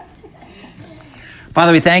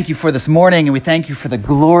Father, we thank you for this morning, and we thank you for the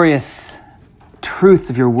glorious truths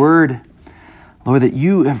of your word. Lord, that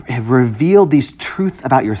you have revealed these truths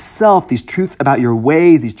about yourself, these truths about your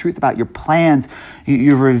ways, these truths about your plans.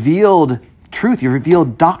 You've revealed truth, you've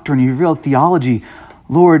revealed doctrine, you've revealed theology.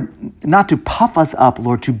 Lord, not to puff us up,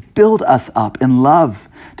 Lord, to build us up in love,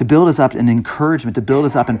 to build us up in encouragement, to build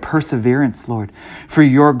us up in perseverance, Lord, for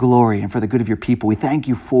your glory and for the good of your people. We thank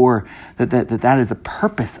you for that is the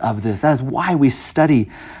purpose of this. That is why we study,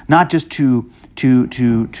 not just to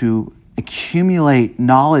accumulate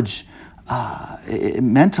knowledge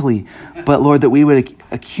mentally, but Lord, that we would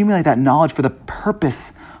accumulate that knowledge for the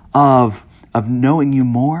purpose of knowing you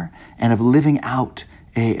more and of living out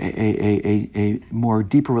a more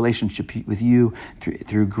deeper relationship with you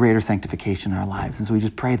through greater sanctification in our lives. And so we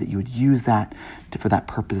just pray that you would use that for that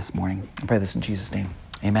purpose this morning. I pray this in Jesus' name.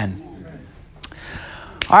 Amen.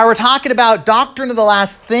 All right, we're talking about doctrine of the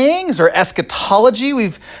last things, or eschatology.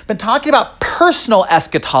 We've been talking about personal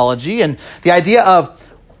eschatology and the idea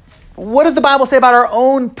of what does the Bible say about our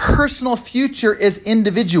own personal future as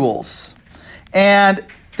individuals. And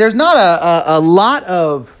there's not a lot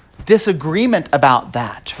of disagreement about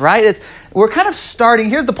that, right? We're kind of starting,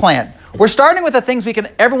 here's the plan. We're starting with the things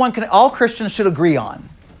all Christians should agree on,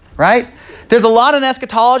 right? There's a lot in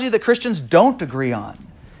eschatology that Christians don't agree on.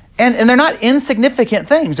 And they're not insignificant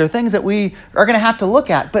things. They're things that we are going to have to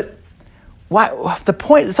look at. But why? The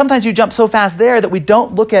point, sometimes you jump so fast there that we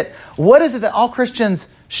don't look at what is it that all Christians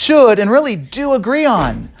should and really do agree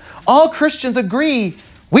on. All Christians agree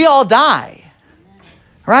we all die,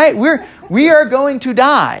 right? We are going to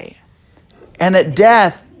die. And that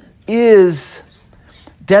death is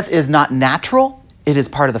not natural. It is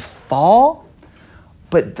part of the fall.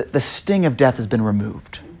 But the sting of death has been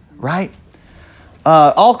removed, right?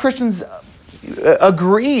 All Christians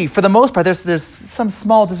agree, for the most part. There's some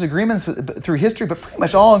small disagreements through history, but pretty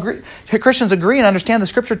much all Christians agree and understand the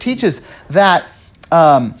Scripture teaches that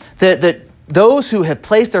that those who have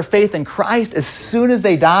placed their faith in Christ, as soon as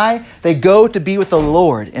they die, they go to be with the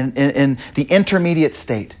Lord in the intermediate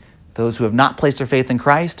state. Those who have not placed their faith in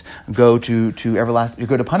Christ go to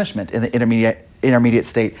punishment in the intermediate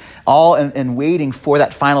state, all in waiting for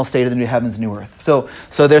that final state of the new heavens and new earth. So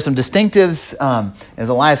there's some distinctives, as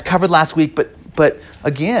Elias covered last week, but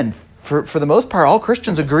again, for the most part, all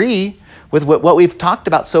Christians agree with what we've talked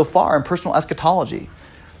about so far in personal eschatology.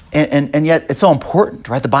 And yet it's so important,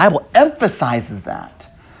 right? The Bible emphasizes that.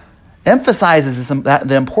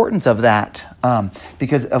 The importance of that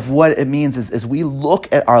because of what it means as we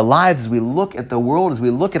look at our lives, as we look at the world, as we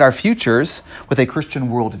look at our futures with a Christian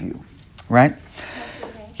worldview, right?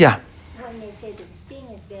 Yeah. When they say the sting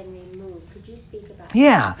has been removed, could you speak about that?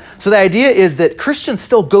 Yeah. So the idea is that Christians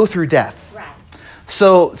still go through death. Right.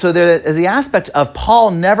 So there is the aspect of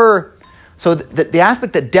Paul never... So the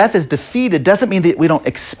aspect that death is defeated doesn't mean that we don't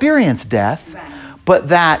experience death, right, but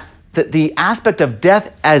that the aspect of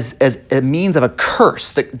death as a means of a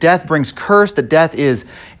curse, that death brings curse, that death is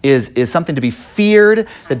something to be feared,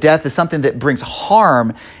 that death is something that brings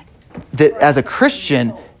harm, that as a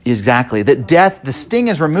Christian, exactly, that death, the sting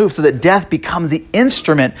is removed so that death becomes the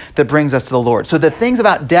instrument that brings us to the Lord. So the things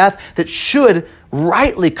about death that should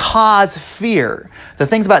rightly cause fear, the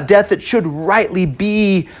things about death that should rightly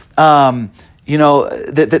be that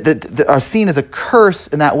are seen as a curse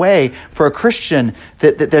in that way for a Christian,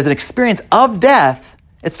 that there's an experience of death.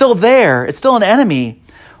 It's still there. It's still an enemy,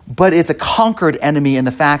 but it's a conquered enemy in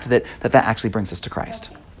the fact that actually brings us to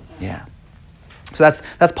Christ. Yeah. So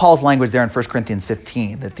that's Paul's language there in 1 Corinthians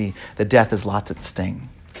 15, that the death has lost its sting.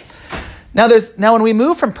 Now when we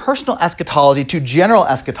move from personal eschatology to general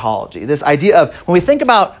eschatology, this idea of when we think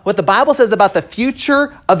about what the Bible says about the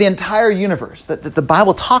future of the entire universe, that the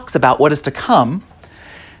Bible talks about what is to come,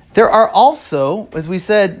 there are also, as we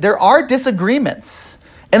said, there are disagreements.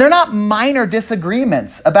 And they're not minor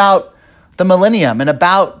disagreements about the millennium and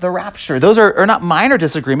about the rapture. Those are not minor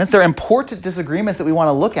disagreements. They're important disagreements that we want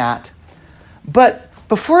to look at. But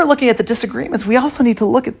before looking at the disagreements, we also need to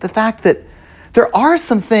look at the fact that there are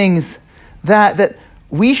some things that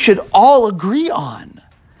we should all agree on,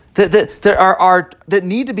 that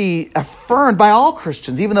need to be affirmed by all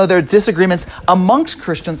Christians, even though there are disagreements amongst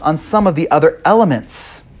Christians on some of the other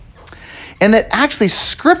elements. And that actually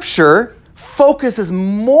Scripture focuses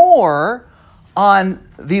more on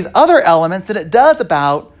these other elements than it does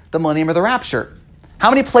about the millennium or the rapture. How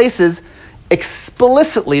many places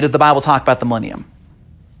explicitly does the Bible talk about the millennium?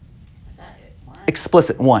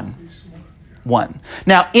 Explicit, one.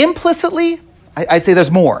 Now, implicitly, I'd say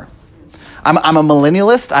there's more. I'm a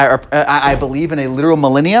millennialist. I believe in a literal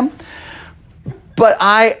millennium. But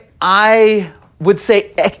I would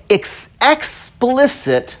say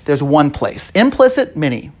explicit, there's one place. Implicit,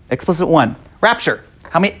 many. Explicit, one. Rapture.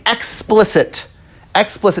 How many explicit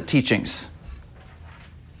teachings?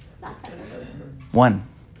 One.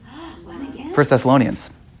 1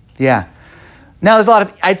 Thessalonians. Yeah. Now there's a lot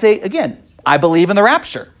of, I'd say, again, I believe in the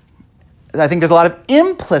rapture. I think there's a lot of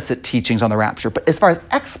implicit teachings on the rapture, but as far as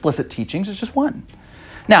explicit teachings, it's just one.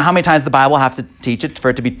 Now, how many times does the Bible have to teach it for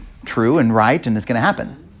it to be true and right and it's going to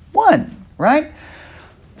happen? One, right?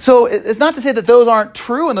 So it's not to say that those aren't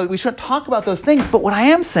true and that we shouldn't talk about those things, but what I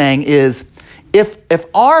am saying is if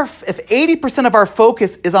 80% of our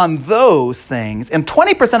focus is on those things and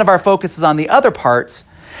 20% of our focus is on the other parts,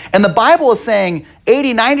 and the Bible is saying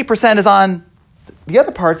 80-90% is on the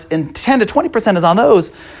other parts and 10 to 20% is on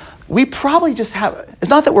those, we probably just have, it's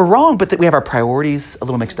not that we're wrong, but that we have our priorities a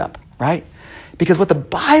little mixed up, right? Because what the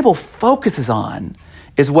Bible focuses on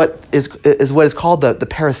is what is called the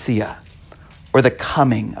parousia, or the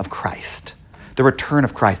coming of Christ, the return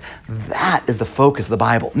of Christ. That is the focus of the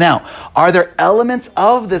Bible. Now, are there elements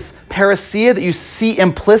of this parousia that you see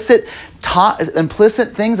implicit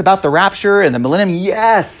things about the rapture and the millennium?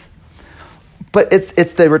 Yes. But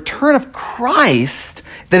it's the return of Christ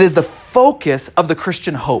that is the focus of the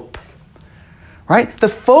Christian hope. Right? The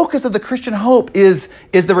focus of the Christian hope is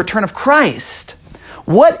the return of Christ.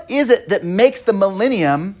 What is it that makes the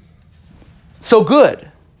millennium so good?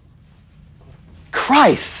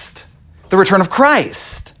 Christ. The return of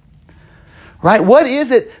Christ. Right? What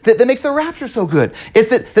is it that makes the rapture so good? It's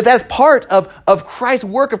that's part of Christ's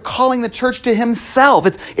work of calling the church to himself.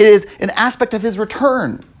 It is an aspect of his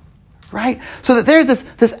return. Right? So that there's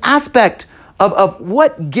this aspect of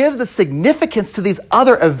what gives the significance to these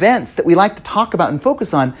other events that we like to talk about and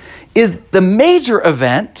focus on is the major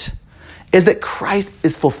event is that Christ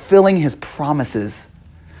is fulfilling his promises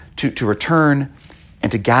to return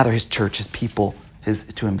and to gather his church, his people,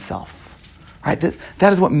 to himself. Right?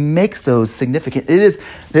 That is what makes those significant. It is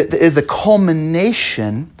the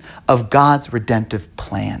culmination of God's redemptive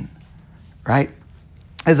plan. Right?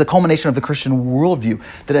 It is the culmination of the Christian worldview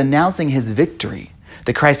that announcing his victory,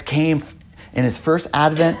 that Christ came in his first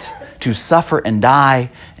advent to suffer and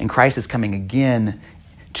die, and Christ is coming again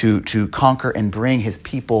to conquer and bring his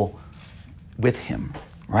people with him,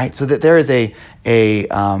 right? So that there is that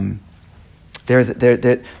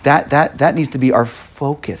needs to be our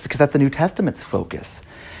focus, because that's the New Testament's focus.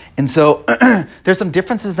 And so there's some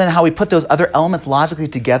differences in how we put those other elements logically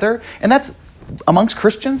together, and that's amongst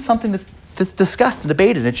Christians something that's discussed and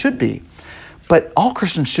debated. It should be. But all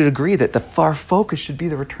Christians should agree that our focus should be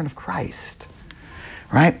the return of Christ,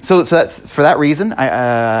 right? So that's for that reason.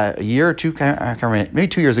 A year or two, I can't remember, maybe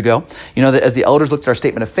 2 years ago, that as the elders looked at our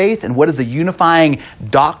statement of faith and what is the unifying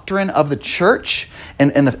doctrine of the church,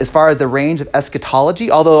 and as far as the range of eschatology,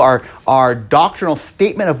 although our doctrinal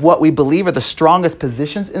statement of what we believe are the strongest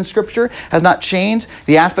positions in Scripture has not changed,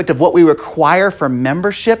 the aspect of what we require for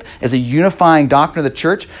membership as a unifying doctrine of the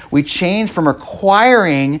church, we changed from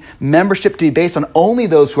requiring membership to be based on only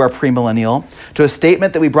those who are premillennial to a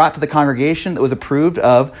statement that we brought to the congregation that was approved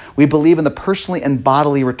of, we believe in the personally and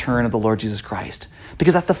bodily return of the Lord Jesus Christ.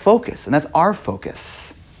 Because that's the focus, and that's our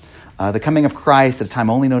focus. The coming of Christ at a time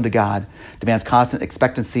only known to God demands constant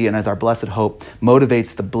expectancy, and as our blessed hope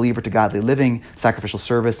motivates the believer to godly living, sacrificial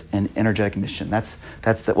service, and energetic mission. That's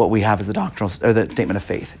what we have as the doctrinal or the statement of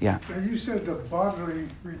faith. Yeah. Now you said the bodily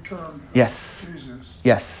return. Yes. Of Jesus.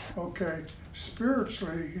 Yes. Okay.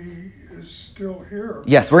 Spiritually, he is still here.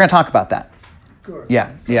 Yes, we're going to talk about that. Good. Yeah.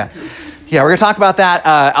 We're going to talk about that.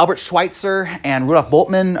 Albert Schweitzer and Rudolf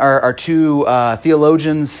Bultmann are two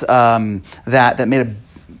theologians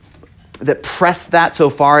that pressed that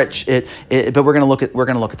so far. But we're going to look at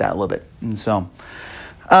that a little bit. And so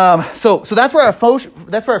that's where our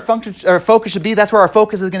focus should be. That's where our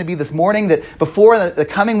focus is going to be this morning. That before the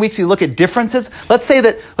coming weeks, we look at differences. Let's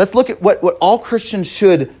look at what all Christians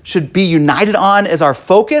should be united on as our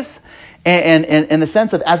focus. And in the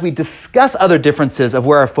sense of, as we discuss other differences of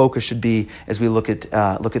where our focus should be as we look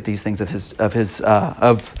at these things of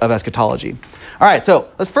eschatology. All right, so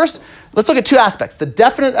let's look at two aspects: the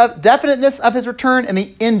definiteness of his return and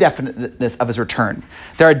the indefiniteness of his return.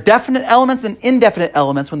 There are definite elements and indefinite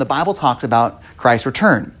elements when the Bible talks about Christ's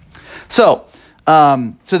return. So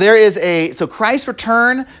there is so Christ's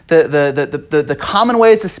return. The common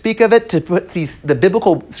ways to speak of it, to put the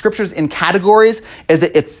biblical scriptures in categories, is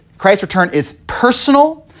that Christ's return is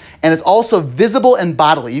personal, and it's also visible and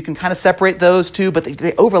bodily. You can kind of separate those two, but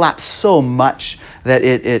they overlap so much that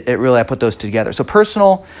it really, I put those together. So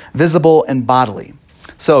personal, visible, and bodily.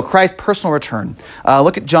 So Christ's personal return.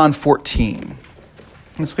 Look at John 14.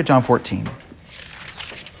 Let's look at John 14.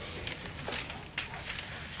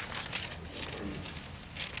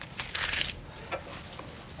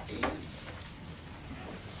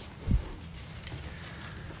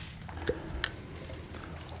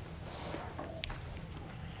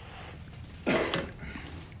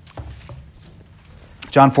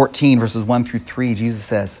 John 14, verses 1 through 3, Jesus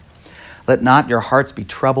says, "Let not your hearts be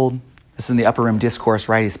troubled." This is in the upper room discourse,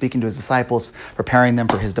 right? He's speaking to his disciples, preparing them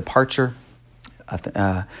for his departure.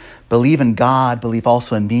 "Believe in God, believe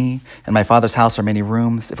also in me. In my Father's house are many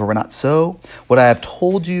rooms. If it were not so, would I have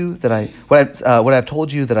told you that I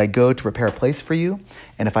go to prepare a place for you?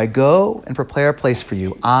 And if I go and prepare a place for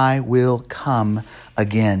you, I will come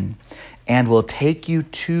again and will take you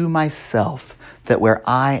to myself, that where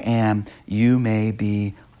I am, you may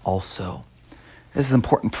be also." This is an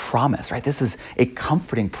important promise, right? This is a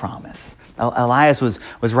comforting promise. Elias was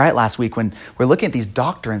right last week when we're looking at these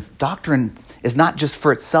doctrines. Doctrine is not just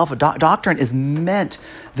for itself. Doctrine is meant,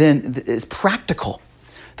 then, is practical.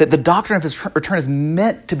 That the doctrine of his return is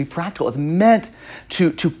meant to be practical. It's meant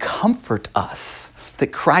to comfort us. That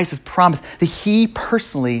Christ has promised that he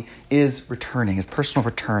personally is returning, his personal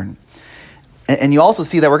return. And you also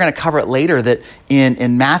see that we're going to cover it later, that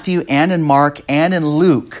in Matthew and in Mark and in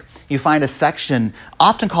Luke, you find a section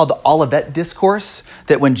often called the Olivet Discourse,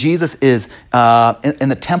 that when Jesus is in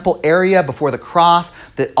the temple area before the cross,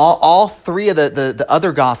 that all three of the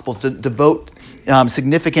other Gospels devote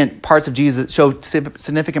significant parts of Jesus, show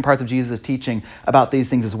significant parts of Jesus' teaching about these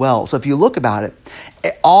things as well. So if you look about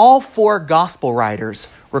it, all four Gospel writers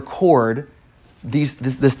record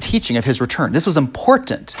this teaching of his return. This was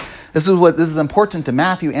important. This is important to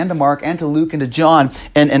Matthew and to Mark and to Luke and to John.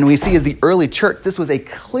 And we see as the early church, this was a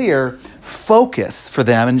clear focus for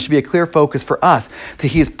them, and it should be a clear focus for us, that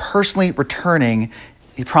he is personally returning.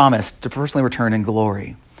 He promised to personally return in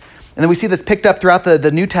glory. And then we see this picked up throughout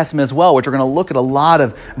the New Testament as well, which we're going to look at a lot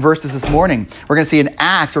of verses this morning. We're going to see in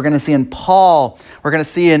Acts, we're going to see in Paul, we're going to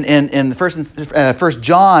see in First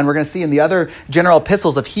John, we're going to see in the other general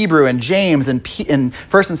epistles of Hebrew and James and in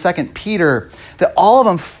 1st and 2nd Peter, that all of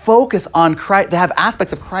them focus on Christ. They have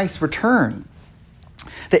aspects of Christ's return.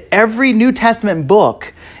 That every New Testament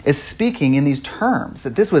book is speaking in these terms.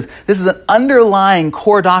 That this is an underlying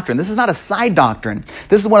core doctrine. This is not a side doctrine.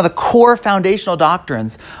 This is one of the core foundational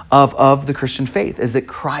doctrines of the Christian faith, is that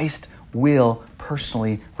Christ will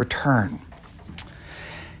personally return.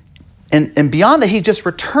 And beyond that, he's just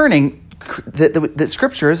returning, the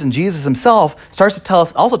scriptures and Jesus himself starts to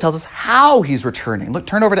tells us how he's returning. Look,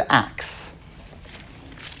 turn over to Acts.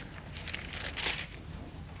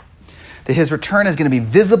 That his return is going to be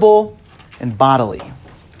visible and bodily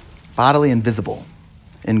and visible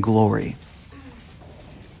in glory.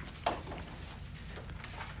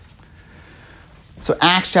 So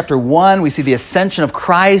Acts chapter 1, we see the ascension of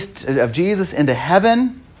Christ, of Jesus, into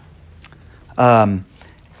heaven. And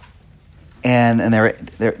there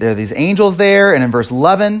are these angels there. And in verse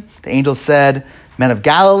 11, the angels said, "Men of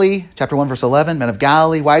Galilee," chapter 1, verse 11, "Men of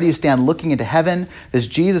Galilee, why do you stand looking into heaven? This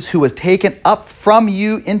Jesus who was taken up from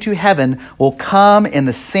you into heaven will come in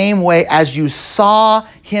the same way as you saw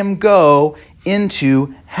him go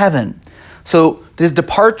into heaven." So this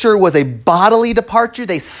departure was a bodily departure.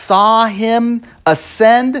 They saw him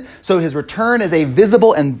ascend. So his return is a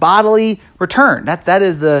visible and bodily return. That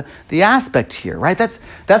is the aspect here, right? That's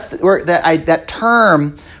that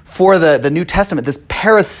term for the New Testament, this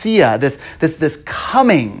parousia, this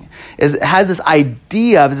coming, has this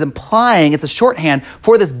idea of, is implying, it's a shorthand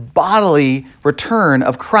for this bodily return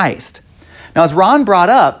of Christ. Now, as Ron brought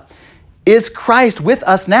up, is Christ with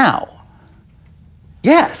us now?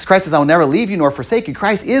 Yes, Christ says, "I will never leave you nor forsake you."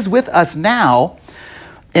 Christ is with us now.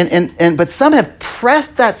 But some have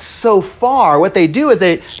pressed that so far. What they do is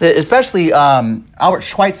especially Albert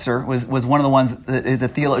Schweitzer was one of the ones that is a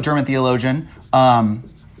German theologian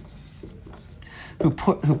who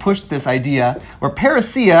pushed this idea where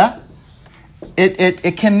parousia,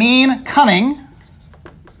 it can mean coming,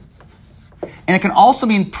 and it can also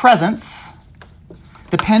mean presence,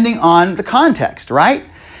 depending on the context, right?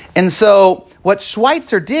 And so what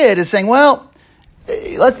Schweitzer did is saying, well,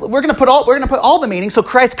 we're going to put all the meanings. So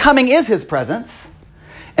Christ's coming is his presence,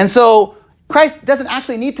 and so Christ doesn't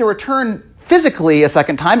actually need to return physically a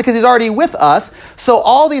second time because he's already with us. So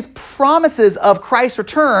all these promises of Christ's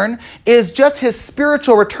return is just his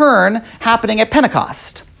spiritual return happening at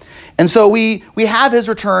Pentecost, and so we have his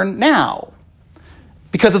return now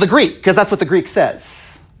because of the Greek, because that's what the Greek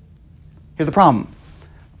says. Here's the problem: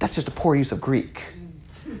 that's just a poor use of Greek.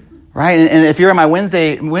 Right, and if you're in my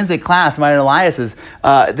Wednesday class, mine and Elias's,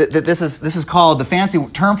 this is called, the fancy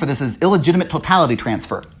term for this is illegitimate totality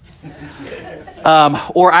transfer,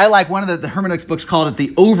 or I like one of the hermeneutics books called it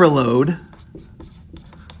the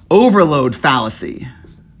overload fallacy.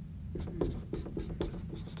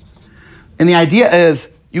 And the idea is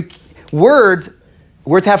words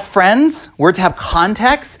have friends, words have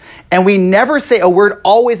context, and we never say a word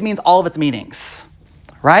always means all of its meanings,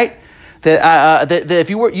 right? that if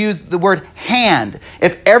you use the word hand,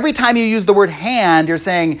 if every time you use the word hand, you're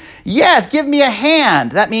saying, yes, give me a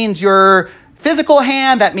hand, that means your physical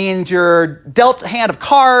hand, that means your dealt hand of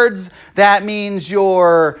cards, that means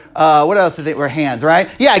your, what else is it, were hands, right?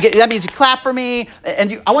 Yeah, that means you clap for me,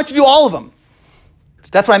 and I want you to do all of them.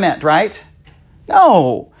 That's what I meant, right?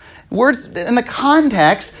 No. Words in the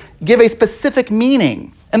context give a specific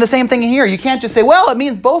meaning. And the same thing here. You can't just say, well, it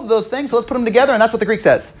means both of those things, so let's put them together, and that's what the Greek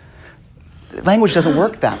says. Language doesn't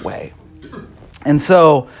work that way. And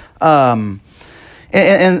so, and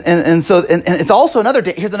it's also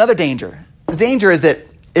here's another danger. The danger is that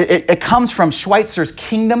it comes from Schweitzer's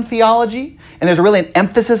kingdom theology, and there's really an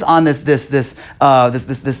emphasis on this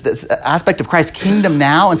aspect of Christ's kingdom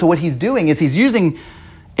now. And so what he's doing is he's trying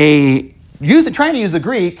to use the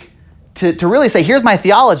Greek to really say, here's my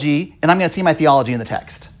theology, and I'm going to see my theology in the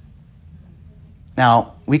text.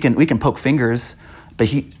 Now we can poke fingers,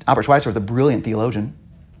 but Albert Schweitzer was a brilliant theologian,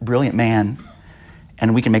 brilliant man,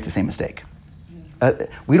 and we can make the same mistake.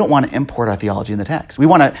 We don't want to import our theology in the text. We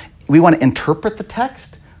want to interpret the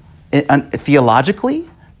text theologically,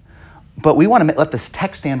 but we want to let this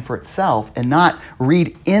text stand for itself and not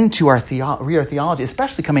read into our theology,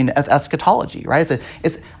 especially coming to eschatology, right?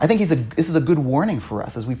 I think this is a good warning for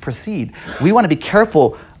us as we proceed. We want to be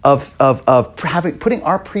careful of putting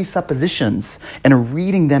our presuppositions and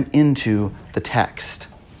reading them into the text.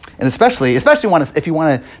 And especially if you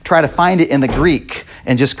want to try to find it in the Greek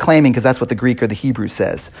and just claiming because that's what the Greek or the Hebrew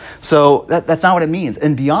says. So that's not what it means.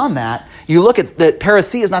 And beyond that, you look at that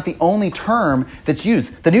parousia is not the only term that's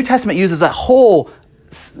used. The New Testament uses a whole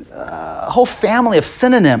family of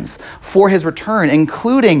synonyms for his return,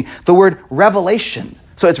 including the word revelation.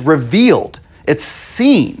 So it's revealed. It's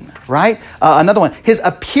seen, right? Another one, his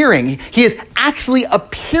appearing. He is actually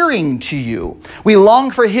appearing to you. We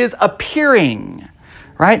long for his appearing.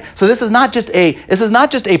 Right? So this is not just a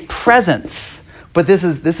presence, but this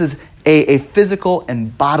is a physical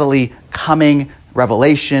and bodily coming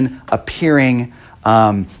revelation, appearing,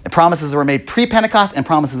 promises that were made pre-Pentecost and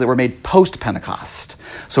promises that were made post-Pentecost.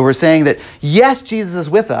 So we're saying that, yes, Jesus is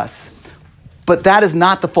with us, but that is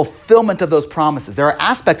not the fulfillment of those promises. There are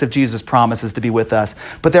aspects of Jesus' promises to be with us,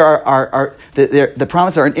 but the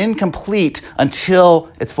promises are incomplete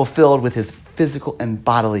until it's fulfilled with his physical and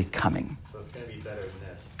bodily coming.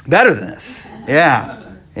 Better than this.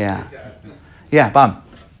 Yeah. Yeah. Yeah, Bob.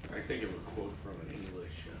 I think of a quote from an English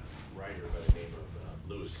writer by the name of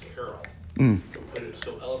Lewis Carroll. Who put it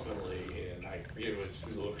so eloquently, and I forget it was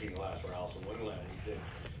through the Looking Glass or Alice in Wonderland. He said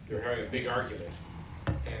they were having a big argument,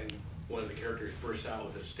 and one of the characters burst out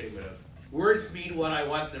with a statement of, "Words mean what I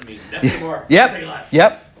want them to mean. Nothing more, nothing less."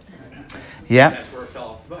 Yep. And that's where it fell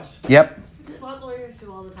off the bus. Yep. What lawyers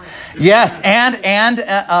do all the time. Yes,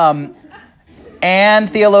 and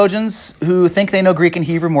theologians who think they know Greek and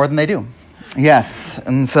Hebrew more than they do. Yes,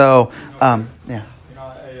 and so, yeah.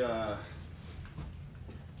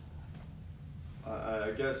 I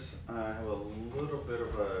guess I have a little bit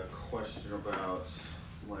of a question about,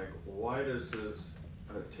 why does this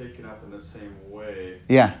taken up in the same way?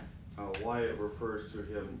 Yeah. Why it refers to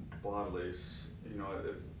him bodily, it's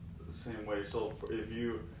the same way. So if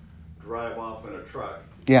you drive off in a truck,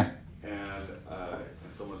 yeah, and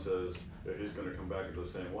someone says, he's going to come back in the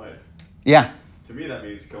same way. Yeah. To me, that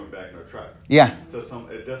means coming back in a truck. Yeah.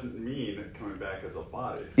 It doesn't mean coming back as a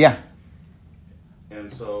body. Yeah.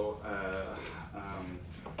 And so,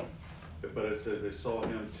 but it says they saw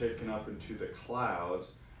him taken up into the clouds.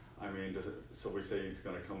 I mean, so we say he's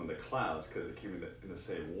going to come in the clouds because it came in the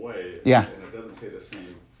same way. Yeah. And it doesn't say the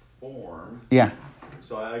same form. Yeah.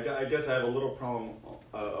 So I guess I have a little problem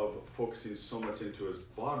of focusing so much into his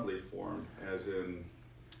bodily form as in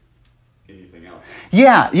anything else.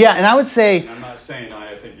 Yeah, and I would say... And I'm not saying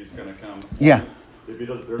I think he's going to come. Yeah. If he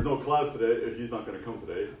doesn't, there's no clouds today, he's not going to come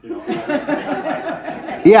today.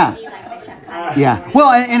 Yeah. Yeah.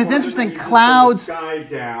 Well, and it's interesting, clouds... Sky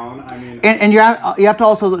down, I mean... And you have to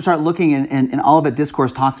also start looking, and all of it,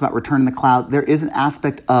 discourse talks about returning the cloud. There is an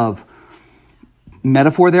aspect of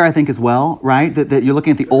metaphor there, I think, as well, right? That you're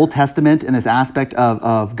looking at the Old Testament and this aspect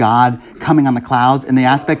of God coming on the clouds, and the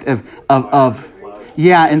aspect of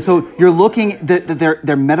yeah, and so you're looking that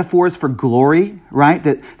they're metaphors for glory, right?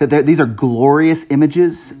 That these are glorious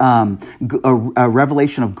images, a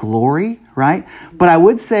revelation of glory, right? But I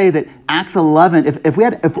would say that Acts 11,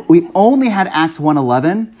 if we only had Acts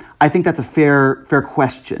 1:11, I think that's a fair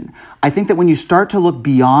question. I think that when you start to look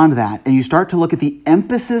beyond that and you start to look at the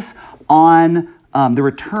emphasis on the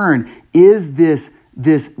return is this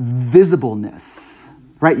visibleness,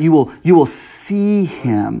 right? You will see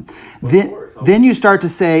him. Of course. then you start to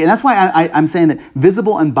say, and that's why I'm saying that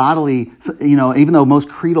visible and bodily, even though most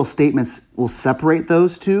creedal statements will separate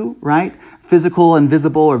those two, right? Physical and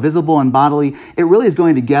visible, or visible and bodily, it really is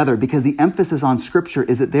going together, because the emphasis on Scripture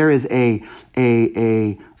is that there is a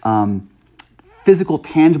physical,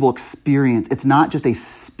 tangible experience. It's not just a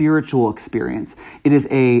spiritual experience. It is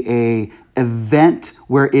a event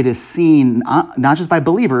where it is seen not just by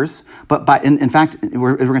believers, but by, in fact,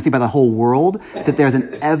 we're going to see by the whole world, that there's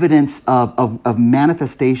an evidence of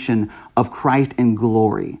manifestation of Christ in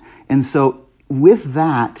glory. And so with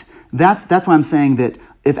that's why I'm saying that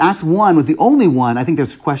if Acts 1 was the only one, I think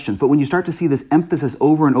there's questions. But when you start to see this emphasis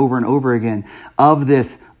over and over and over again of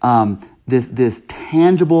this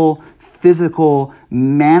tangible, physical,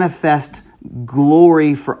 manifest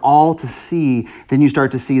glory for all to see, then you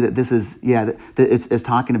start to see that this is, that it's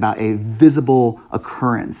talking about a visible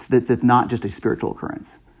occurrence, that's not just a spiritual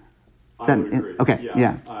occurrence. I would agree. Okay,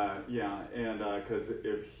 yeah. And because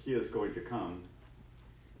if he is going to come,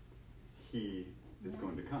 he is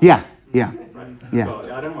going to come. Yeah. Right. Yeah.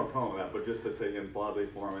 So I don't have a problem with that, but just to say in bodily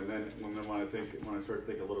form, and then when I start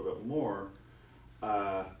to think a little bit more,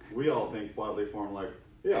 we all think bodily form like,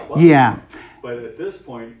 bodily form. But at this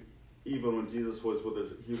point, even when Jesus was with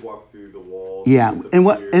us, he walked through the walls. Yeah,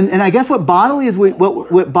 and I guess what bodily is,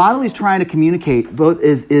 what bodily is trying to communicate both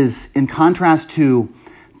is in contrast to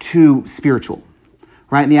spiritual,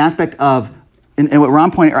 right? In the aspect of, and what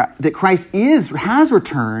Ron pointed out, that Christ has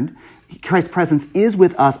returned. Christ's presence is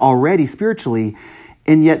with us already spiritually,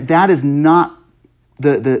 and yet that is not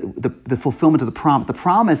the fulfillment of the promise. The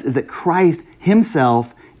promise is that Christ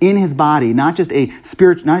himself in his body, not just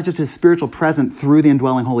his spiritual presence through the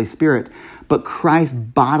indwelling Holy Spirit, but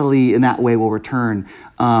Christ bodily in that way will return.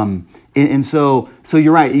 And so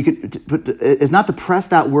you're right. You could, it's not to press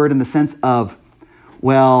that word in the sense of,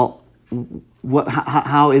 well,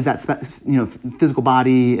 how is that physical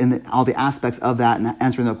body and all the aspects of that and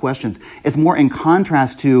answering those questions. It's more in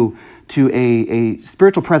contrast to a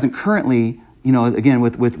spiritual present currently. Again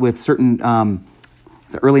with certain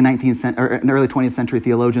early 19th or early 20th century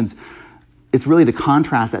theologians. It's really to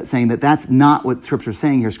contrast that, saying that that's not what Scripture's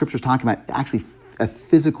saying here. Scripture's talking about actually a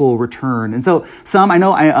physical return. And so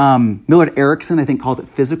Millard Erickson, I think, calls it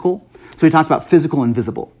physical. So he talks about physical and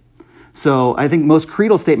visible. So I think most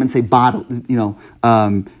creedal statements say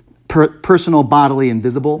personal, bodily, and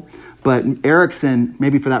visible. But Erickson,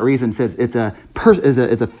 maybe for that reason, says it's a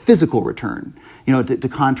physical return, to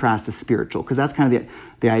contrast to spiritual, because that's kind of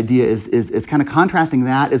the idea is kind of contrasting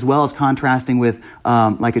that, as well as contrasting with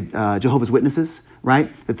Jehovah's Witnesses,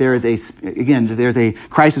 right? That there's a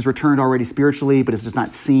Christ has returned already spiritually, but it's just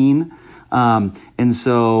not seen. And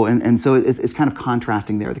so it's kind of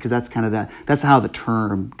contrasting there, because that's kind of that's how the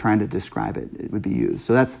term trying to describe it would be used.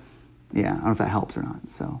 So that's, I don't know if that helps or not.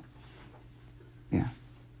 So, yeah.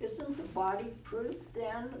 Isn't the body proof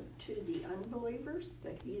then to the unbelievers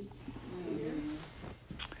that he's here?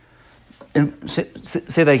 And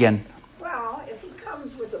say that again. Well, if he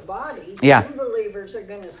comes with a body, Yeah. unbelievers are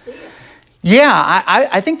going to see it. Yeah,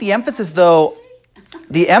 I think the emphasis is.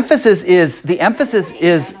 You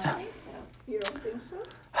don't think so?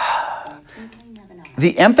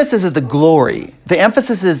 The emphasis is the glory. The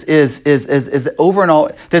emphasis is over and all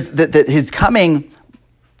that his coming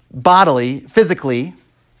bodily, physically.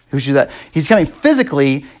 He's coming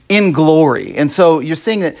physically in glory, and so you're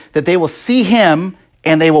seeing that they will see him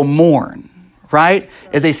and they will mourn, right?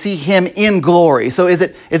 As they see him in glory. So is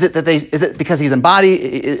it because he's in body?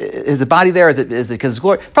 Is the body there? Is it because it's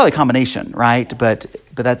glory? It's probably a combination, right? But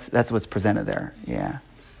that's what's presented there. Yeah.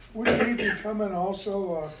 Would he be coming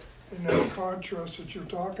also in that contrast that you're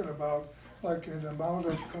talking about, like in the Mount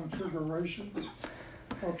of Configuration?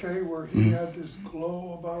 Okay, where he had this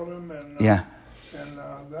glow about him and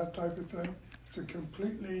that type of thing. It's a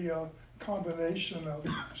completely combination of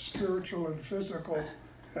spiritual and physical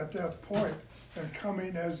at that point, and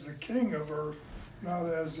coming as the king of earth, not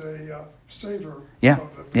as a savior of the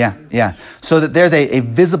believers. Yeah. So that there's a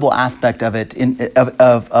visible aspect of it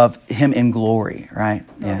of him in glory, right?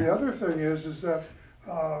 Now the other thing is that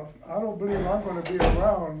I don't believe I'm going to be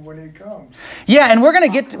around when he comes. Yeah, and we're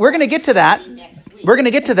going to get to that. We're going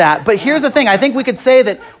to get to that. But here's the thing: I think we could say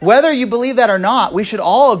that whether you believe that or not, we should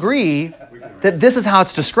all agree that this is how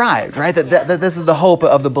it's described, right? That this is the hope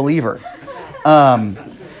of the believer. And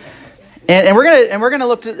we're gonna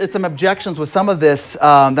look at some objections with some of this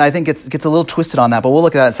that I think gets a little twisted on that, but we'll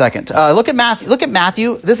look at that in a second. Look at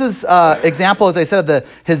Matthew. This is example, as I said, of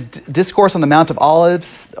his discourse on the Mount of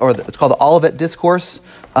Olives, or it's called the Olivet Discourse.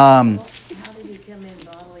 How did he come in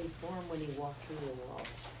bodily form when he walked through the wall?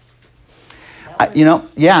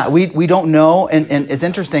 we don't know, and it's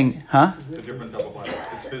interesting, huh? It's a different type of Bible.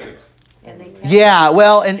 It's physics. Yeah,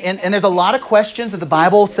 well, and there's a lot of questions that the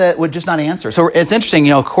Bible would just not answer. So it's interesting,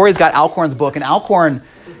 Corey's got Alcorn's book, and Alcorn,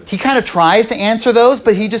 he kind of tries to answer those,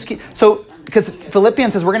 but he just because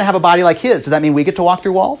Philippians says we're going to have a body like his. Does that mean we get to walk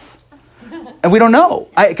through walls? And we don't know,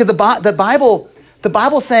 because the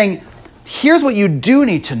Bible's saying, here's what you do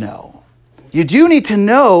need to know. You do need to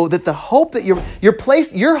know that the hope that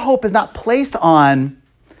your hope is not placed on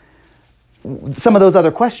some of those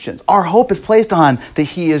other questions. Our hope is placed on that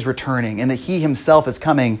he is returning and that he himself is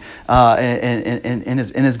coming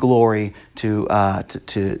in his glory to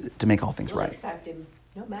make all things We'll right. accept him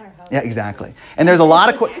no matter how. Yeah, exactly. And there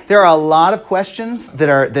are a lot of questions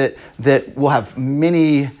that will have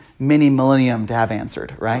many millennium to have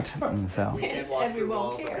answered, right? And so, And we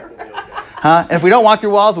won't care. and if we don't walk through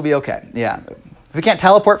walls, we'll be okay. Yeah. If we can't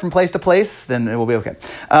teleport from place to place, then it will be okay.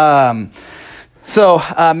 So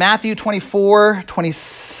Matthew 24,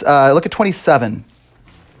 look at 27.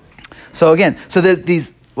 So again,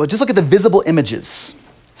 just look at the visible images.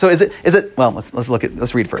 So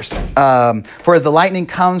let's read first. For as the lightning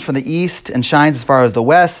comes from the east and shines as far as the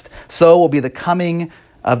west, so will be the coming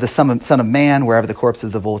of the Son of Man, wherever the corpses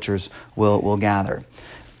of the vultures will gather.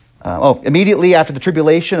 Immediately after the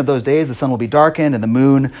tribulation of those days, the sun will be darkened, and the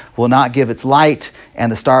moon will not give its light,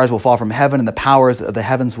 and the stars will fall from heaven, and the powers of the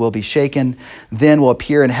heavens will be shaken. Then will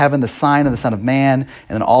appear in heaven the sign of the Son of Man, and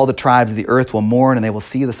then all the tribes of the earth will mourn, and they will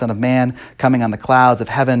see the Son of Man coming on the clouds of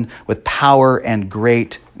heaven with power and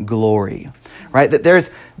great glory. Right?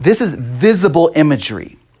 This is visible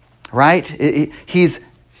imagery. Right? He's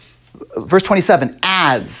verse 27.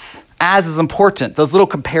 As is important. Those little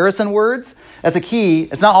comparison words. That's a key.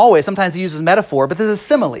 It's not always. Sometimes he uses metaphor, but this is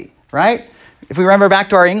simile, right? If we remember back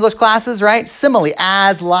to our English classes, right? Simile,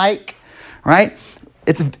 as, like, right?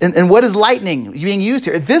 And what is lightning being used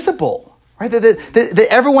here? It's visible, right? That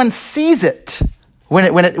everyone sees it when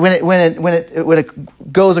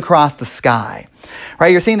it goes across the sky,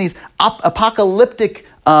 right? You're seeing these apocalyptic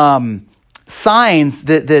signs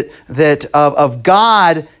that of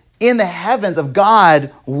God in the heavens, of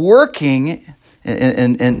God working.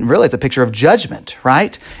 And really it's a picture of judgment,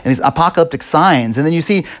 right? And these apocalyptic signs. And then you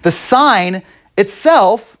see the sign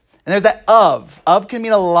itself, and there's that of. Of can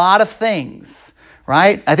mean a lot of things,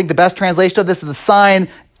 right? I think the best translation of this is the sign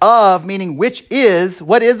of, meaning which is.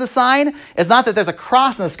 What is the sign? It's not that there's a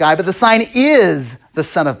cross in the sky, but the sign is the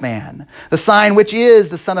Son of Man. The sign which is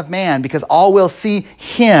the Son of Man, because all will see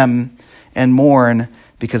him and mourn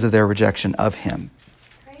because of their rejection of him.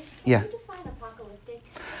 Right? Yeah. Can you define apocalyptic?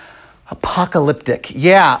 Apocalyptic,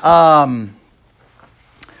 yeah.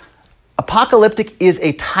 Apocalyptic is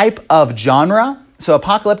a type of genre. So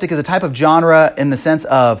apocalyptic is a type of genre in the sense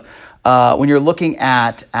of when you're looking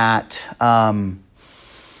at how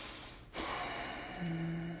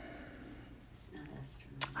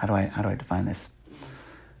do I define this?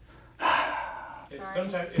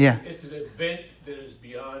 Sometimes Yeah. it's an event that is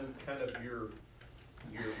beyond kind of your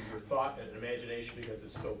thought and imagination because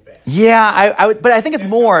it's so bad. Yeah, but I think it's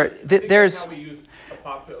more that there's. That's how we use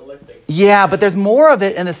apocalyptic. Yeah, but there's more of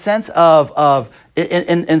it in the sense of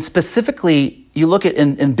and specifically you look at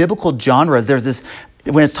in biblical genres. There's this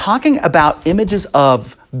when it's talking about images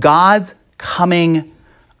of God's coming,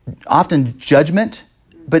 often judgment.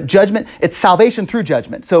 But judgment, it's salvation through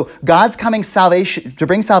judgment. So God's coming salvation to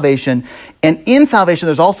bring salvation, and in salvation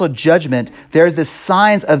there's also judgment. There's this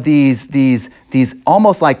signs of these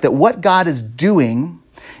almost like that what God is doing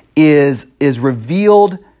is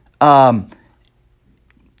revealed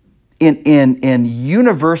in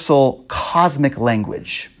universal cosmic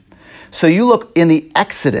language. So you look in the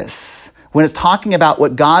Exodus. When it's talking about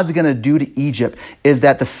what God's going to do to Egypt, is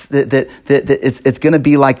that it's going to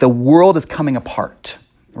be like the world is coming apart.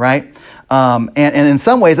 Right? And in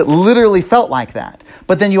some ways, it literally felt like that.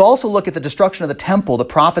 But then you also look at the destruction of the temple. The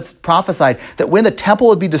prophets prophesied that when the temple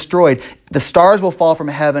would be destroyed, the stars will fall from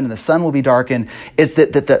heaven and the sun will be darkened. It's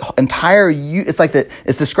that the entire, it's like that,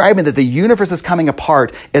 it's describing that the universe is coming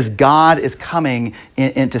apart as God is coming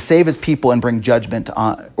in to save his people and bring judgment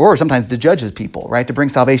on, or sometimes to judge his people, right? To bring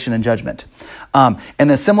salvation and judgment. And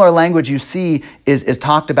the similar language you see is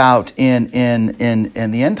talked about in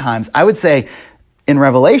the end times. I would say, in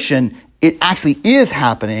Revelation, it actually is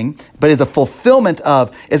happening, but is a fulfillment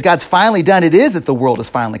of, as God's finally done, it is that the world is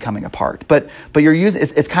finally coming apart. But you're using,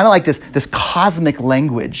 it's kind of like this cosmic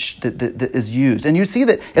language that is used. And you see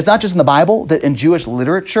that it's not just in the Bible, that in Jewish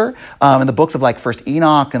literature, in the books of like First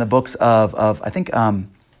Enoch and the books of I think,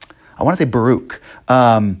 I want to say Baruch.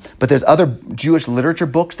 But there's other Jewish literature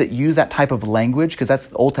books that use that type of language because that's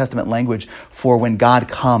the Old Testament language for when God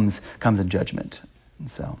comes in judgment. And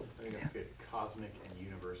so, I think that's good. Cosmic and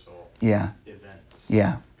universal yeah. events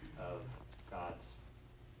Yeah. of God's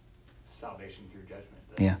salvation through judgment.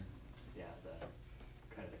 Yeah. Yeah, the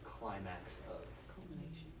kind of the climax of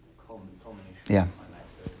culmination. Yeah. Climax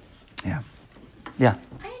of, Yeah. Yeah.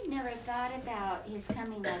 I had never thought about his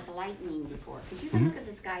coming like lightning before. Because you can look at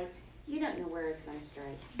this guy, you don't know where it's going to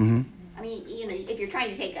strike. Mm-hmm. I mean, if you're trying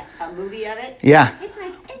to take a movie of it, Yeah. it's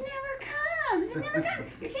like, it never comes. It never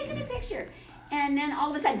comes. You're taking a picture. And then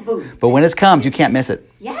all of a sudden, boom. But when it comes, you can't miss it.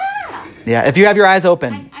 Yeah. Yeah. If you have your eyes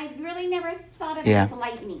open. I really never thought of Yeah. it as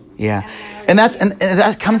lightning. Yeah. And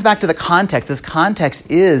that comes back to the context. This context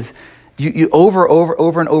is you over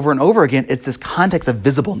and over again. It's this context of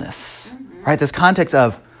visibleness, right? This context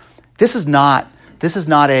of this is not a I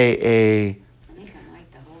think I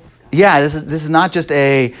like the whole stuff. yeah. This is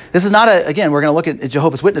not again. We're going to look at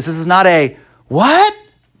Jehovah's Witness. This is not a what?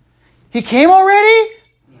 He came already,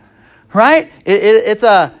 right? It's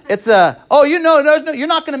a oh no, you're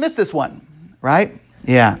not going to miss this one, right?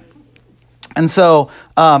 Yeah. And so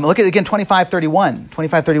look at again 25:31.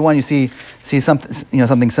 25:31. You see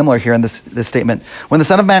something similar here in this statement. When the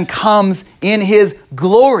Son of Man comes in his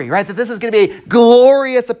glory, right? That this is going to be a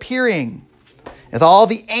glorious appearing with all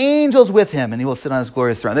the angels with him, and he will sit on his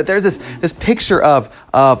glorious throne. That there's this picture of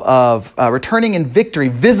returning in victory,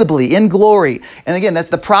 visibly in glory. And again, that's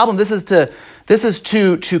the problem. This is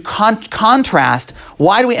to contrast.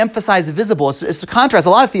 Why do we emphasize visible? It's to contrast. A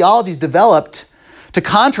lot of theology is developed to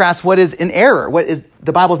contrast what is in error, what is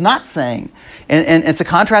the Bible's not saying. And it's to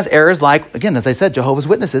contrast errors like, again, as I said, Jehovah's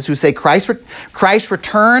Witnesses who say Christ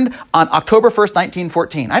returned on October 1st,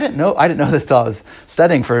 1914. I didn't know this till I was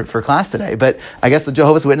studying for class today, but I guess the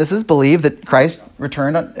Jehovah's Witnesses believe that Christ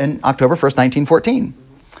returned in October 1st, 1914.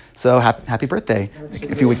 So happy birthday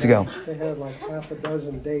a few weeks ago. They had like half a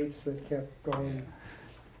dozen dates that kept going.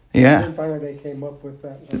 Yeah. And finally they came up with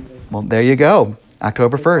that one date. Well, there you go.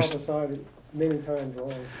 October 1st. Prophesied many times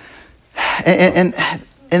wrong.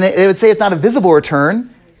 And they would say it's not a visible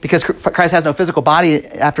return because Christ has no physical body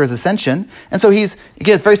after his ascension. And so it's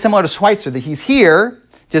very similar to Schweitzer, that he's here,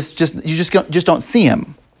 you just don't see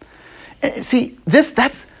him. See,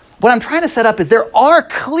 that's what I'm trying to set up is there are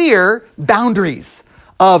clear boundaries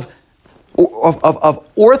of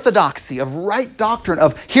orthodoxy, of right doctrine,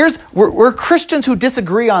 we're Christians who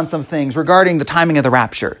disagree on some things regarding the timing of the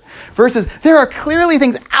rapture, versus there are clearly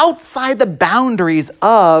things outside the boundaries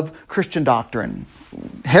of Christian doctrine,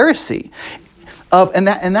 heresy, and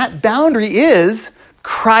that boundary is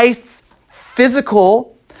Christ's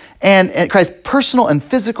physical and Christ's personal and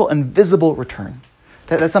physical and visible return.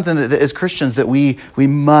 That's something that as Christians that we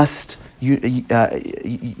must unitely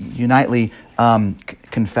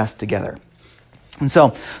confess together. And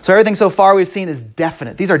so everything so far we've seen is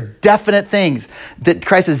definite. These are definite things that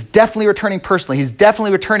Christ is definitely returning personally. He's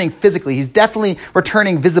definitely returning physically. He's definitely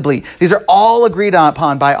returning visibly. These are all agreed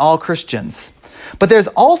upon by all Christians. But there's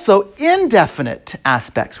also indefinite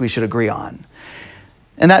aspects we should agree on.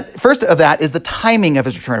 And that first of that is the timing of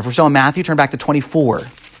his return. If we're still in Matthew, turn back to 24. All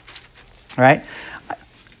right?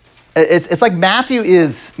 It's like Matthew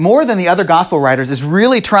is, more than the other gospel writers, is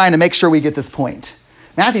really trying to make sure we get this point.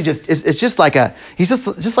 Matthew he's just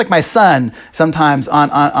like my son sometimes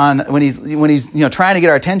on when he's trying to get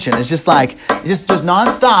our attention. It's just like just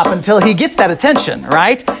nonstop until he gets that attention,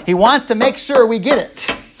 right? He wants to make sure we get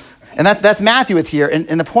it. And that's Matthew with here.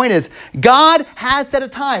 And the point is, God has set a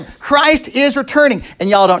time. Christ is returning, and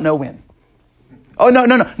y'all don't know when. Oh,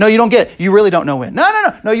 no, you don't get it. You really don't know when.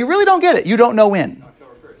 No, you really don't get it. You don't know when.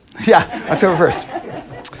 Yeah, October 1st.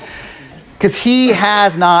 Because he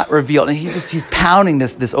has not revealed. And he's pounding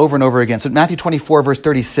this over and over again. So Matthew 24, verse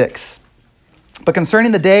 36. But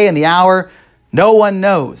concerning the day and the hour, no one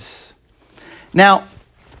knows. Now,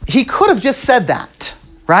 he could have just said that,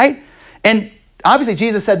 right? And obviously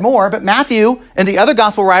Jesus said more, but Matthew and the other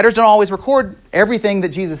gospel writers don't always record everything that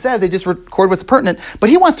Jesus says. They just record what's pertinent. But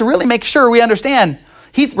he wants to really make sure we understand.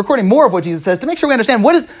 He's recording more of what Jesus says to make sure we understand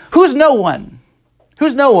who's no one.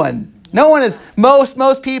 Who's no one? No one is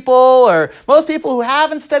most people, or most people who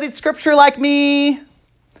haven't studied Scripture like me.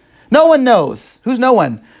 No one knows. Who's no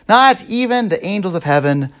one? Not even the angels of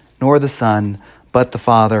heaven, nor the Son, but the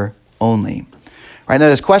Father only. Right now,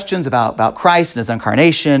 there's questions about Christ and his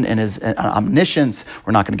incarnation and his omniscience.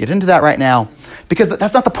 We're not going to get into that right now, because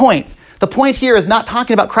that's not the point. The point here is not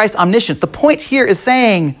talking about Christ's omniscience. The point here is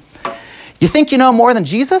saying, you think you know more than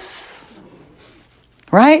Jesus?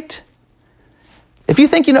 Right? If you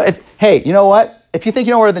think hey, you know what? if you think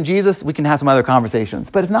you know more than Jesus, we can have some other conversations.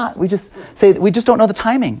 But if not, we just say we just don't know the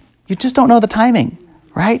timing. You just don't know the timing,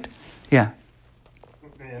 right? Yeah.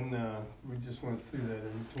 And we just went through that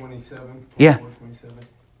in 27, Yeah. 27.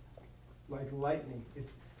 Like lightning,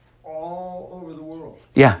 it's all over the world.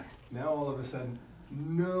 Yeah. Now all of a sudden,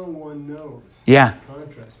 no one knows. Yeah. The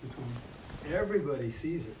contrast between everybody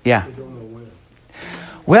sees it. Yeah. They don't know when.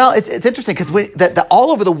 Well, it's interesting because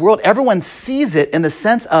all over the world, everyone sees it in the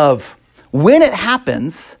sense of when it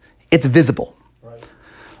happens, it's visible. Right.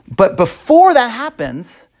 But before that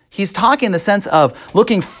happens, he's talking in the sense of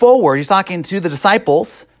looking forward. He's talking to the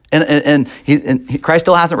disciples, and Christ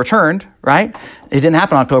still hasn't returned, right? It didn't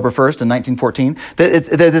happen October 1st in 1914. There's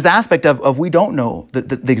this aspect of we don't know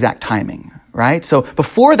the exact timing, right? So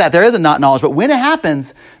before that, there is a not knowledge, but when it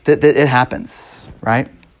happens, that it happens, right?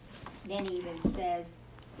 Then he even says,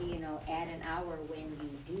 at an hour when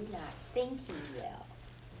you do not think he will.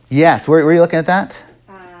 Yes, where are you looking at that?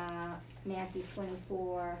 Matthew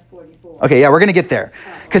 24:44. Okay, yeah, we're going to get there.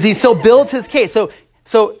 Because he still builds his case.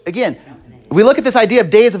 So again, we look at this idea of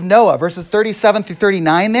days of Noah, verses 37 through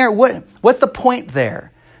 39 there. What's the point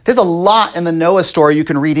there? There's a lot in the Noah story you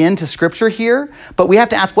can read into Scripture here, but we have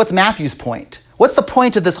to ask, what's Matthew's point? What's the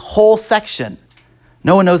point of this whole section?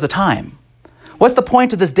 No one knows the time. What's the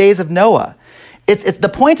point of this days of Noah? It's the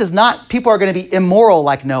point is not people are going to be immoral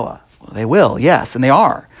like Noah. Well, they will, yes, and they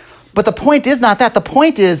are. But the point is not that. The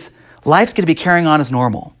point is life's going to be carrying on as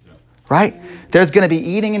normal, right? There's going to be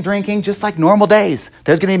eating and drinking just like normal days.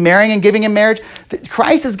 There's going to be marrying and giving in marriage.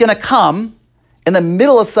 Christ is going to come in the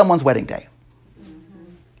middle of someone's wedding day,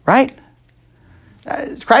 right?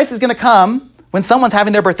 Christ is going to come when someone's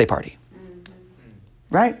having their birthday party,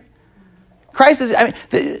 right? Christ is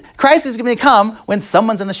going to come when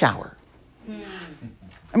someone's in the shower.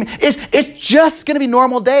 I mean, it's just going to be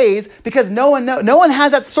normal days because no one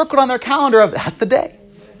has that circled on their calendar of that's the day.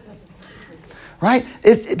 Right?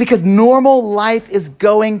 It's because normal life is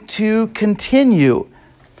going to continue.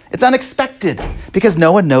 It's unexpected because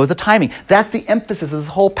no one knows the timing. That's the emphasis of this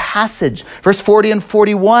whole passage. Verse 40 and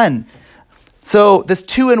 41. So this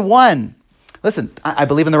 2 and 1. Listen, I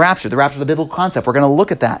believe in the rapture. The rapture is a biblical concept. We're going to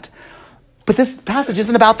look at that. But this passage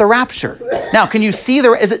isn't about the rapture. Now, can you see is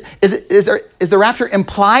the rapture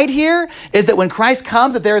implied here? Is that when Christ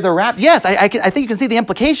comes that there is a rapture? Yes, I think you can see the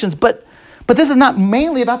implications, but this is not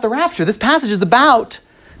mainly about the rapture. This passage is about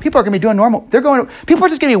people are going to be doing normal. People are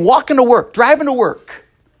just going to be walking to work, driving to work,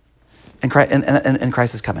 and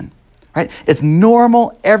Christ is coming. Right? It's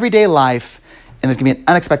normal everyday life, and there's going to be an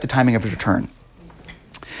unexpected timing of his return.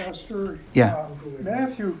 Pastor, Yeah.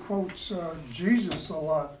 Matthew quotes Jesus a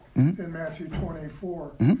lot in Matthew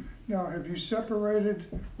 24. Now, have you separated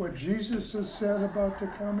what Jesus has said about the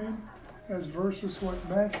coming as versus what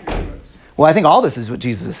Matthew says? Well, I think all this is what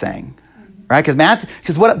Jesus is saying, right?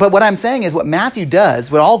 But what I'm saying is what Matthew does,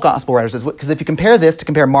 what all gospel writers do, because if you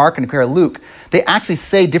compare Mark and compare Luke, they actually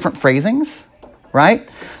say different phrasings, right?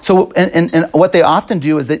 So, and what they often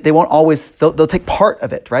do is that they won't always, they'll take part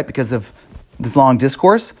of it, right? Because of this long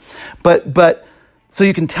discourse, but so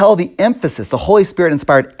you can tell the emphasis, the Holy Spirit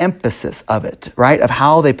inspired emphasis of it, right? Of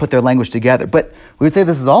how they put their language together. But we would say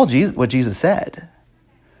this is all what Jesus said,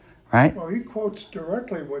 right? Well, he quotes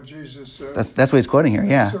directly what Jesus said. That's what he's quoting here,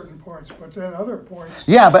 yeah. At certain points, but then other points.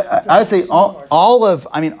 Yeah, but I would say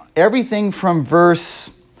everything from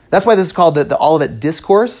verse, that's why this is called the Olivet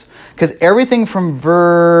Discourse, because everything from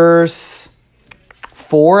verse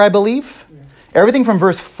 4, I believe, everything from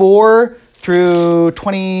verse 4 through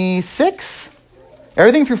 26,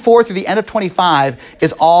 everything through 4 through the end of 25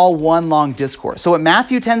 is all one long discourse. So what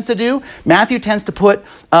Matthew tends to do, tends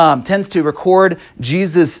to record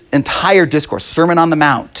Jesus' entire discourse, Sermon on the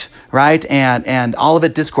Mount, right? And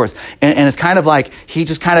Olivet Discourse. And it's kind of like he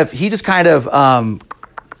just kind of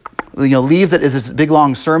leaves it as this big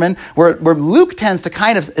long sermon, where Luke tends to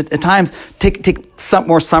kind of at times take some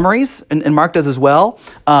more summaries, and Mark does as well.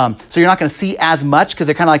 So you're not going to see as much because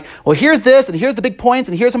they're kind of like, well, here's this, and here's the big points,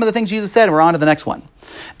 and here's some of the things Jesus said, and we're on to the next one.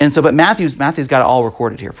 And so, but Matthew's got it all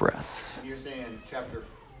recorded here for us. You're saying chapter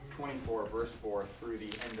 24, verse 4 through the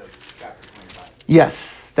end of chapter 25.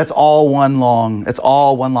 Yes, that's all one long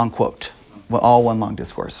quote, all one long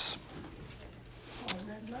discourse.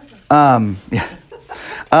 Yeah.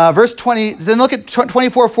 Verse 20, then look at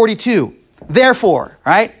 24:42. Therefore,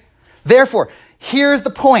 right? Therefore, here's the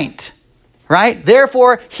point, right?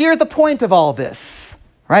 Therefore, here's the point of all this,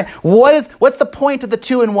 right? What's the point of the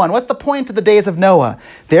 2 and 1? What's the point of the days of Noah?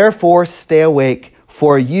 Therefore, stay awake,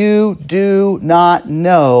 for you do not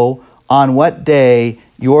know on what day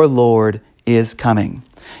your Lord is coming.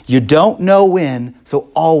 You don't know when, so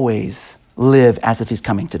always live as if he's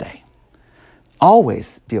coming today.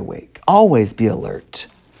 Always be awake. Always be alert.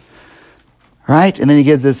 Right? And then he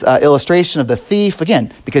gives this illustration of the thief,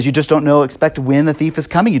 again, because you just don't expect when the thief is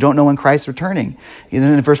coming. You don't know when Christ's returning. And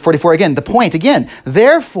then in verse 44, again, the point, again,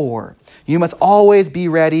 therefore, you must always be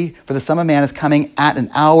ready, for the Son of Man is coming at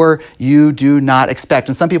an hour you do not expect.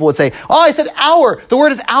 And some people would say, oh, I said hour. The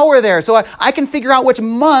word is hour there. So I can figure out which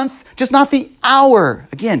month, just not the hour.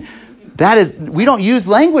 Again, we don't use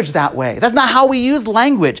language that way. That's not how we use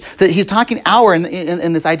language. That he's talking hour,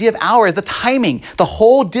 and this idea of hour is the timing. The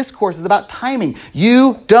whole discourse is about timing.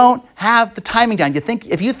 You don't have the timing down.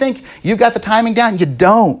 If you think you've got the timing down, you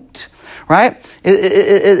don't. Right?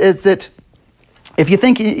 It's that if you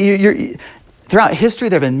think you're throughout history,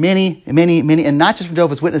 there have been many, and not just from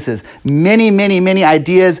Jehovah's Witnesses, many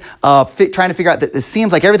ideas of trying to figure out that it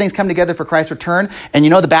seems like everything's come together for Christ's return. And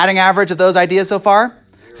you know the batting average of those ideas so far?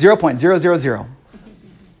 0.000.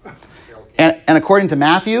 And according to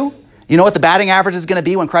Matthew, you know what the batting average is going to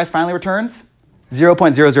be when Christ finally returns?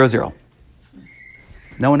 0.000.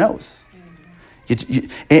 No one knows.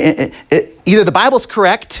 Either the Bible's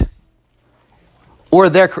correct, or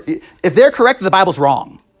if they're correct, the Bible's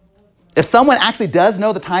wrong. If someone actually does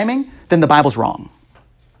know the timing, then the Bible's wrong.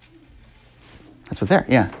 That's what's there,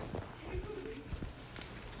 yeah.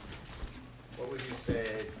 What would you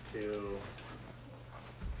say to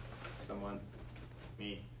someone,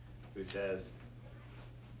 me, who says,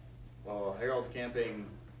 well, Harold Camping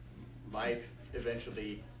might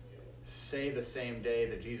eventually say the same day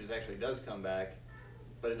that Jesus actually does come back,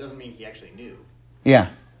 but it doesn't mean he actually knew. Yeah.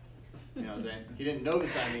 You know what I'm saying? He didn't know the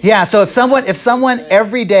timing. Yeah, so if someone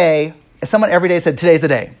every day said, today's the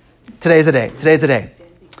day, today's the day, today's the day,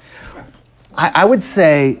 I would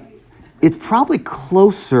say it's probably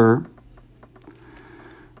closer.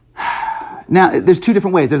 Now, there's two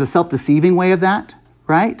different ways. There's a self-deceiving way of that,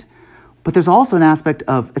 right? But there's also an aspect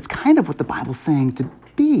of, it's kind of what the Bible's saying to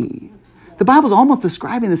be. The Bible's almost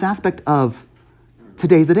describing this aspect of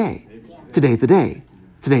today's the day, today's the day,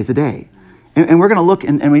 today's the day. And we're going to look,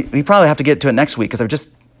 and we probably have to get to it next week because I've just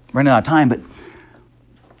running out of time, but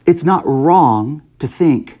it's not wrong to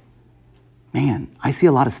think, man, I see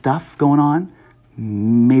a lot of stuff going on.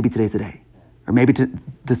 Maybe today's the day. Or maybe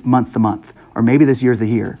this month's the month. Or maybe this year's the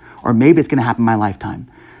year. Or maybe it's going to happen in my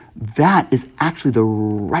lifetime. That is actually the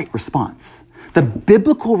right response. The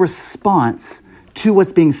biblical response to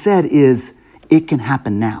what's being said is, it can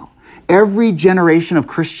happen now. Every generation of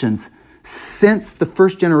Christians since the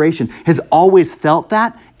first generation has always felt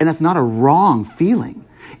that, and that's not a wrong feeling.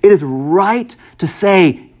 It is right to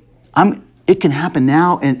say, it can happen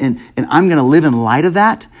now, and I'm going to live in light of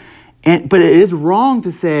that. But it is wrong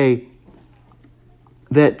to say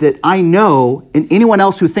that I know, and anyone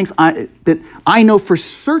else who thinks that I know for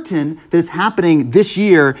certain that it's happening this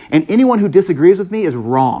year, and anyone who disagrees with me is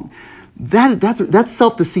wrong. That's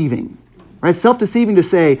self-deceiving. Right? Self-deceiving to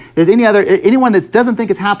say anyone that doesn't think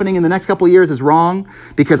it's happening in the next couple of years is wrong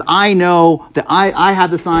because I know that I have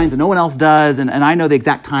the signs and no one else does and I know the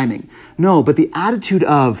exact timing. No, but the attitude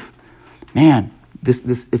of, man,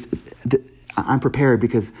 I'm prepared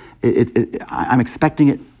because I'm expecting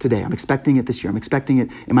it today. I'm expecting it this year. I'm expecting it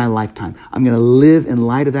in my lifetime. I'm going to live in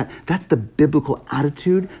light of that. That's the biblical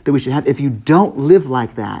attitude that we should have. If you don't live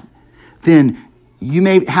like that, then you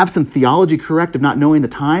may have some theology correct of not knowing the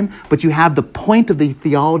time, but you have the point of the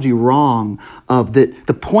theology wrong of the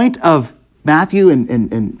point of Matthew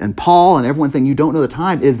and Paul and everyone saying you don't know the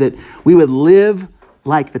time is that we would live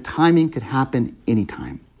like the timing could happen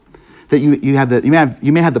anytime. That you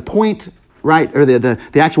may have the point right or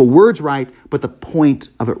the actual words right, but the point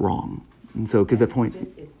of it wrong. And so because the point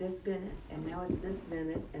it's this minute and now it's this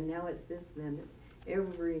minute and now it's this minute.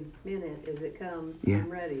 Every minute as it comes,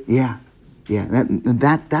 I'm ready. Yeah. Yeah,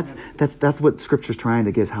 that's what Scripture's trying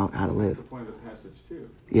to get us how to live. That's the point of the passage too.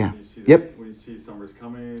 Yeah. When you see summer's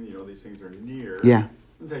coming, these things are near. Yeah.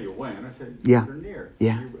 I tell you when. I said they're near.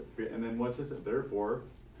 Yeah. And then what's this? Therefore,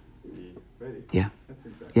 be ready. Yeah. That's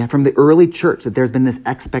exactly. Yeah. From the early church, that there's been this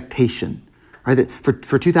expectation, right? That for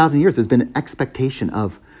 2,000 years, there's been an expectation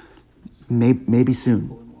of maybe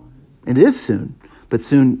soon, and it is soon, but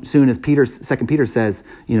soon as 2 Peter says,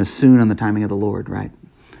 soon on the timing of the Lord, right?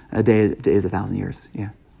 A day is 1,000 years. Yeah.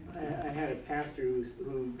 I had a pastor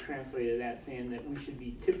who translated that saying that we should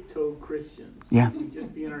be tiptoe Christians. Yeah. We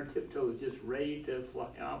just be on our tiptoes, just ready to fly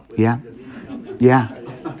off. Yeah.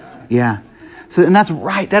 So, and that's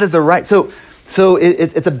right. That is the right. So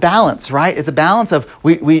it's a balance, right? It's a balance of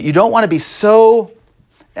you don't want to be so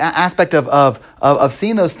aspect of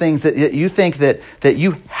seeing those things that you think that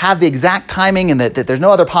you have the exact timing and that there's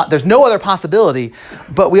no other possibility,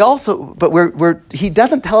 but he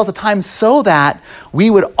doesn't tell us a time so that we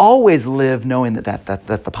would always live knowing that's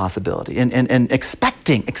the possibility and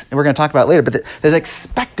expecting. We're going to talk about it later, but there's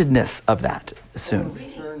expectedness of that soon.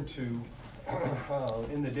 Return to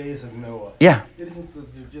in the days of Noah. Yeah. It isn't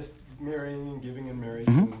that they're just marrying and giving in marriage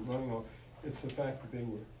Mm-hmm. and running on. It's the fact that they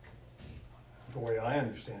were, the way I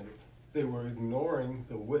understand it, they were ignoring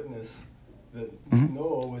the witness that Mm-hmm.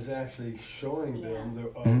 Noah was actually showing them the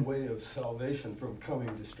way of salvation from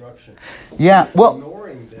coming destruction. Yeah, well,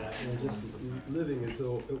 ignoring that and just living as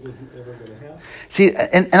though it wasn't ever going to happen. See,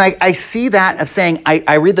 and I see that of saying,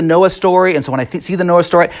 I read the Noah story, and so when I see the Noah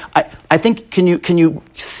story, I think, can you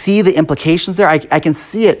see the implications there? I can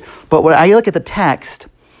see it, but when I look at the text,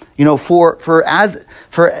 for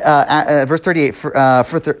verse 38, for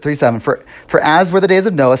 37, for as were the days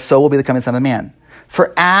of Noah, so will be the coming Son of Man.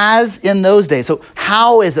 For as in those days, so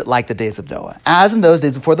how is it like the days of Noah? As in those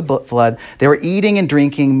days before the flood, they were eating and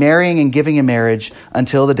drinking, marrying and giving in marriage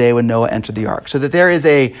until the day when Noah entered the ark. So that there is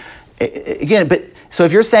so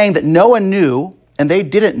if you're saying that Noah knew and they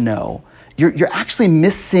didn't know, you're actually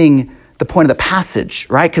missing the point of the passage,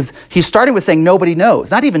 right? Because he's starting with saying nobody knows,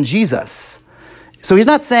 not even Jesus. So he's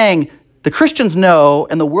not saying the Christians know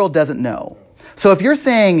and the world doesn't know. So if you're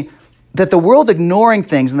saying that the world's ignoring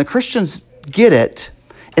things and the Christians get it,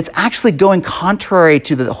 it's actually going contrary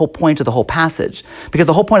to the whole point of the whole passage. Because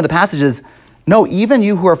the whole point of the passage is, no, even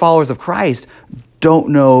you who are followers of Christ don't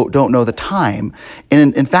know the time.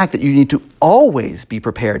 And in fact, that you need to always be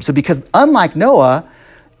prepared. So because unlike Noah,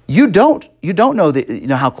 you don't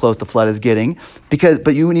know how close the flood is getting,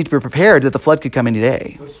 but you need to be prepared that the flood could come any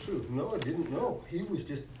day. That's true. Noah didn't know. He was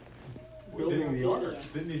just building the ark.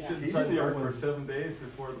 Didn't he sit inside the ark for 7 days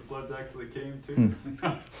before the floods actually came too?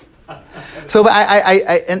 So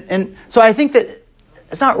so I think that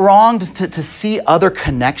it's not wrong to see other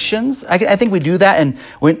connections. I think we do that, and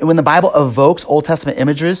when the Bible evokes Old Testament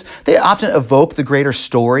images, they often evoke the greater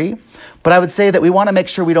story. But I would say that we want to make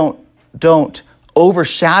sure we don't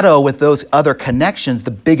overshadow with those other connections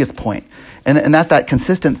the biggest point, and that's that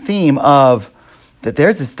consistent theme of that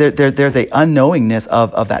there's a unknowingness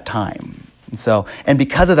of that time. And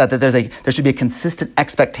because of that there should be a consistent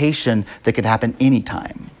expectation that could happen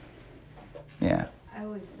anytime. Yeah. I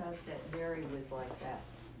always thought that Mary was like that.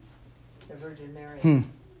 The Virgin Mary.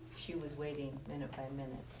 She was waiting minute by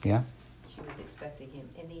minute. Yeah. She was expecting him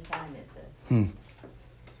anytime, it said.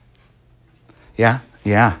 Yeah.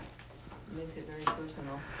 Makes it very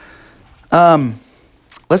personal.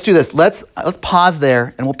 Let's do this. Let's pause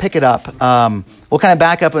there and we'll pick it up. We'll kind of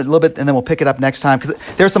back up a little bit and then we'll pick it up next time because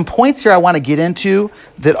there's some points here I want to get into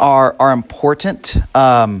that are important.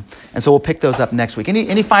 And so we'll pick those up next week.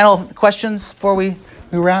 Any final questions before we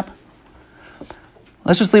wrap?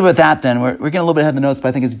 Let's just leave it at that then. We're getting a little bit ahead of the notes, but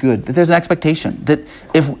I think it's good that there's an expectation that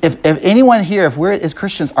if anyone here, if we're as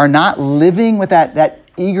Christians are not living with that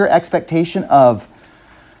eager expectation of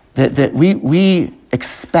that we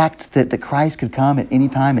expect that Christ could come at any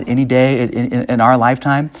time, at any day, in our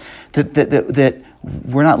lifetime, that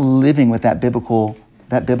we're not living with that biblical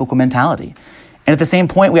mentality. And at the same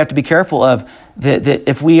point, we have to be careful of that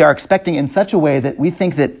if we are expecting in such a way that we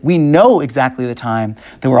think that we know exactly the time,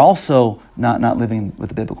 that we're also not living with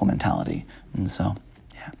the biblical mentality. And so,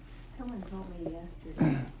 yeah. Someone told me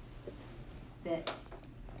yesterday that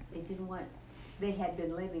they had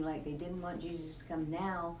been living like they didn't want Jesus to come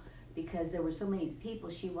now because there were so many people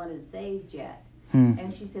she wanted saved yet.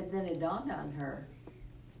 And she said then it dawned on her,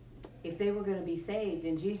 if they were going to be saved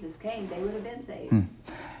and Jesus came, they would have been saved.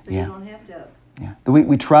 So you don't have to. Yeah.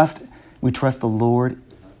 We trust the Lord.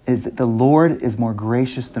 Is that the Lord is more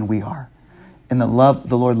gracious than we are, and the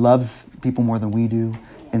Lord loves people more than we do,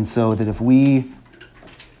 and so that if we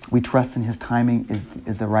trust in His timing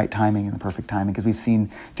is the right timing and the perfect timing, because we've seen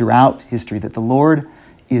throughout history that the Lord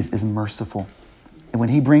is merciful, and when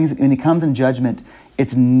He comes in judgment,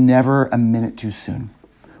 it's never a minute too soon.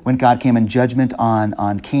 When God came in judgment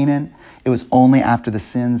on Canaan, it was only after the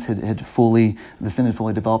sin had fully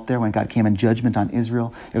developed there. When God came in judgment on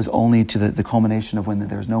Israel, it was only to the culmination of when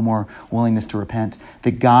there was no more willingness to repent.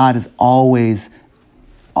 That God has always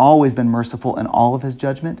been merciful in all of His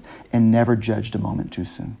judgment and never judged a moment too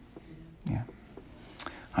soon. Yeah.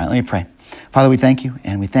 All right, let me pray. Father, we thank you,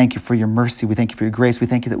 and we thank you for your mercy. We thank you for your grace. We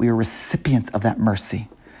thank you that we are recipients of that mercy.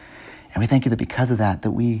 And we thank you that because of that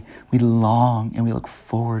we long and we look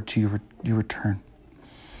forward to your return.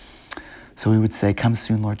 So we would say, come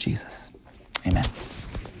soon, Lord Jesus. Amen.